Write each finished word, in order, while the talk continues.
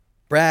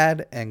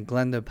Brad and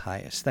Glenda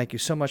Pius, thank you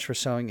so much for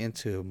sewing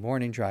into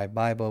Morning Drive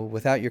Bible.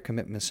 Without your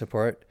commitment and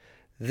support,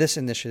 this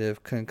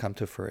initiative couldn't come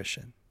to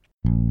fruition.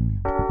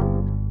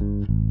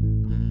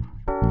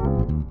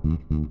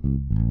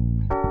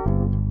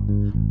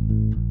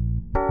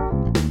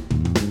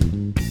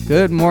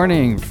 Good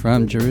morning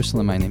from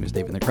Jerusalem. My name is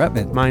David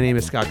Krutman. My name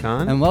is Scott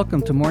Kahn. And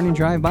welcome to Morning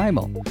Drive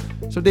Bible.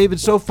 So, David,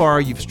 so far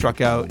you've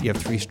struck out, you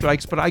have 3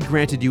 strikes, but I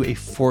granted you a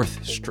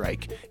 4th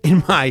strike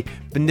in my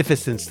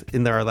beneficence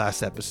in our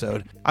last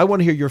episode. I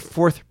want to hear your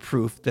 4th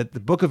proof that the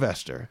book of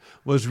Esther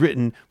was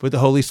written with the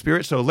Holy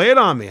Spirit. So lay it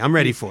on me. I'm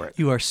ready for it.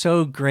 You are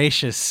so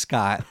gracious,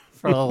 Scott,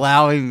 for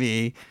allowing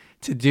me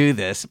to do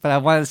this. But I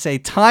want to say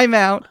time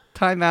out.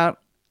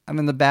 I'm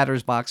in the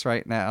batter's box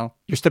right now.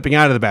 You're stepping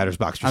out of the batter's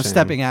box. I'm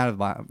stepping out of the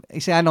box. You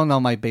see, I don't know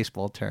my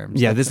baseball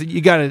terms. Yeah, you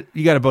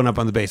gotta bone up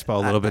on the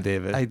baseball a little bit,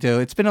 David. I do.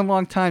 It's been a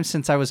long time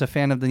since I was a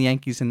fan of the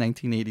Yankees in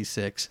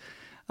 1986.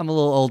 I'm a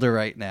little older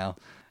right now.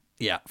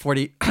 Yeah,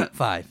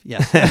 45.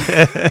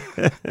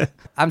 Yes.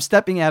 I'm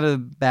stepping out of the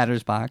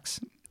batter's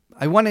box.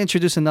 I want to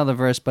introduce another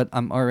verse, but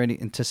I'm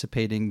already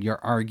anticipating your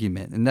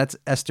argument, and that's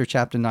Esther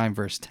chapter 9,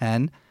 verse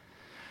 10.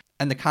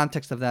 And the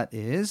context of that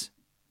is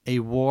a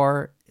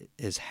war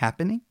is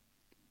happening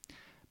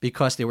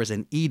because there was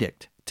an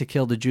edict to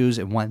kill the Jews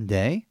in one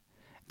day.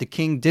 The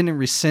king didn't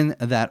rescind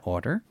that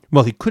order.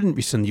 Well, he couldn't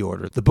rescind the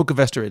order. The book of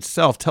Esther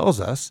itself tells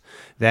us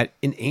that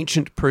in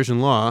ancient Persian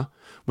law,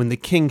 when the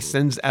king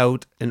sends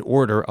out an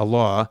order, a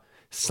law,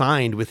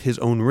 signed with his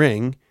own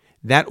ring,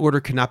 that order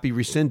cannot be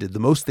rescinded. The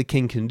most the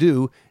king can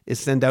do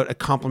is send out a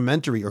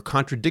complementary or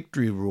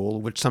contradictory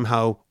rule, which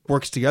somehow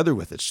works together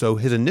with it. So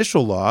his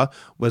initial law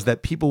was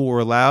that people were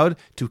allowed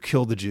to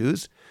kill the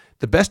Jews.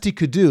 The best he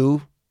could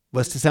do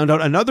was to sound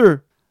out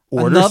another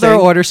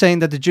order saying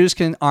that the Jews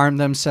can arm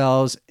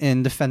themselves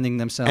in defending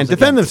themselves. And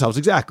defend themselves,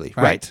 exactly.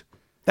 Right.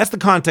 That's the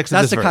context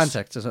of this verse. That's the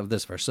context of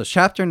this verse. So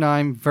chapter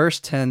 9,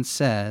 verse 10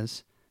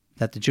 says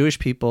that the Jewish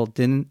people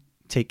didn't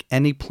take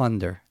any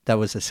plunder that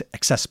was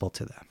accessible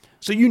to them.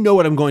 So you know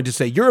what I'm going to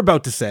say. You're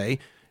about to say,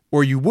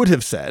 or you would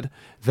have said,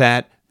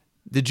 that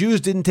the Jews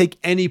didn't take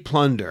any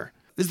plunder.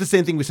 This is the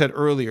same thing we said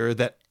earlier,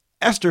 that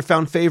Esther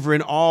found favor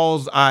in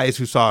all's eyes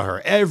who saw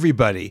her.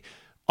 Everybody.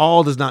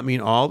 All does not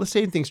mean all. The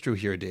same thing's true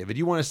here, David.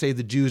 You want to say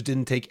the Jews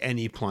didn't take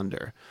any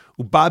plunder.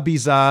 Uba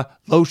biza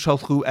lo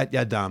shalchu et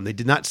yadam. They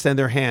did not send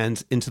their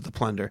hands into the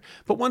plunder.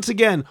 But once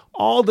again,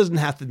 all doesn't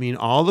have to mean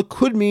all. It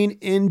could mean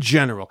in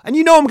general. And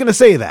you know I'm going to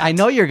say that. I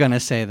know you're going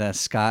to say that,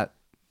 Scott.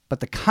 But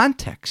the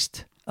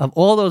context of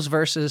all those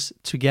verses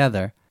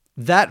together,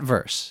 that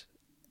verse,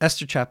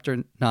 Esther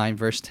chapter 9,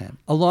 verse 10,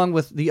 along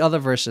with the other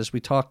verses we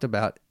talked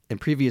about in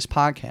previous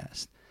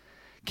podcasts,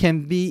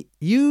 can be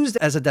used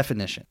as a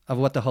definition of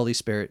what the Holy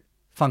Spirit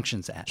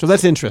functions as. So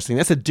that's interesting.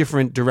 That's a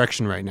different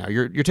direction right now.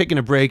 You're taking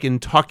a break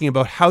and talking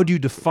about how do you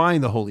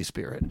define the Holy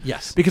Spirit?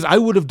 Yes. Because I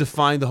would have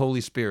defined the Holy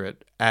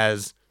Spirit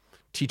as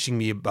teaching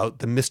me about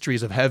the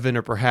mysteries of heaven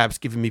or perhaps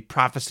giving me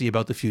prophecy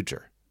about the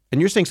future. And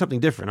you're saying something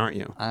different, aren't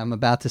you? I'm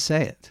about to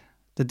say it.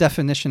 The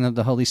definition of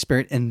the Holy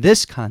Spirit in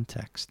this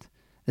context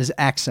is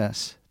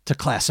access to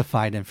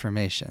classified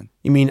information.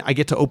 You mean I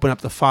get to open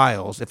up the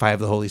files if I have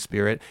the Holy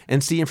Spirit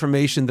and see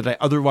information that I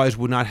otherwise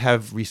would not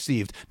have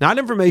received. Not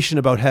information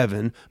about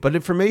heaven, but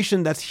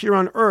information that's here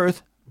on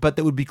earth, but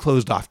that would be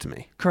closed off to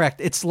me.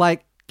 Correct. It's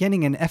like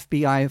getting an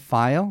FBI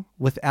file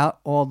without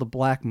all the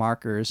black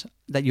markers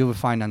that you would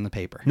find on the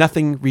paper.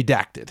 Nothing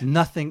redacted.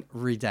 Nothing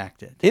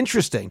redacted.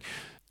 Interesting.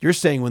 You're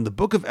saying when the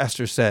book of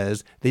Esther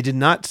says they did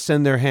not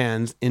send their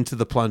hands into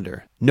the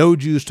plunder, no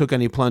Jews took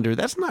any plunder,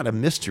 that's not a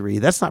mystery,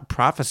 that's not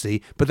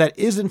prophecy, but that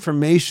is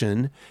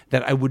information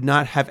that I would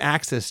not have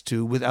access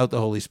to without the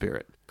Holy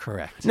Spirit.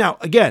 Correct. Now,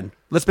 again,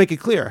 let's make it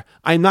clear.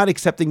 I'm not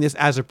accepting this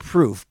as a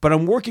proof, but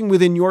I'm working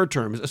within your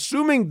terms.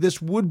 Assuming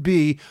this would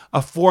be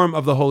a form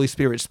of the Holy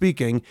Spirit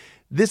speaking,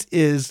 this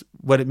is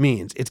what it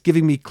means. It's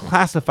giving me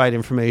classified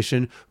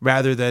information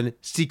rather than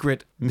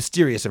secret,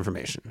 mysterious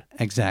information.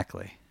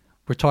 Exactly.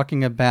 We're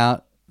talking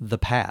about the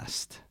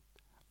past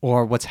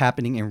or what's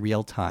happening in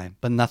real time,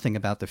 but nothing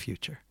about the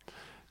future.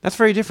 That's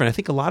very different. I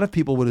think a lot of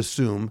people would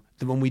assume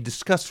that when we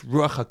discuss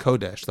Ruach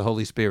HaKodesh, the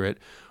Holy Spirit,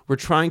 we're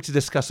trying to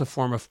discuss a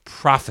form of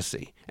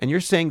prophecy. And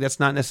you're saying that's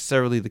not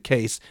necessarily the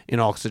case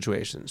in all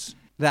situations.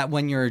 That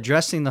when you're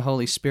addressing the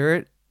Holy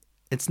Spirit,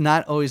 it's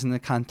not always in the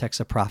context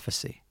of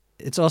prophecy.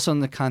 It's also in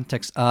the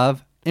context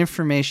of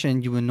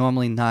information you would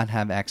normally not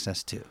have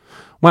access to.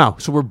 Wow,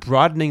 so we're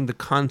broadening the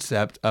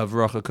concept of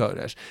Ruach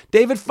HaKodesh.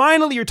 David,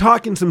 finally you're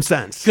talking some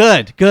sense.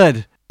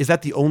 Good. Is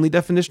that the only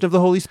definition of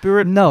the Holy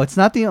Spirit? No, it's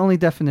not the only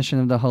definition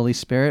of the Holy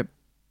Spirit,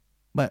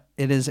 but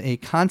it is a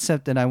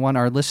concept that I want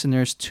our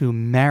listeners to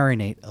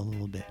marinate a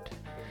little bit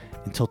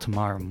until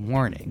tomorrow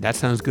morning. That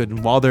sounds good.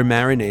 And while they're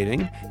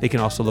marinating, they can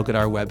also look at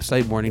our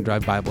website,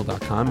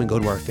 morningdrivebible.com, and go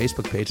to our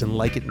Facebook page and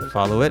like it and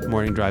follow it,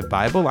 Morning Drive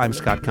Bible. I'm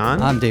Scott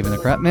Kahn. I'm David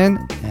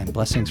Krutman, and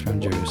blessings from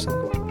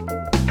Jerusalem.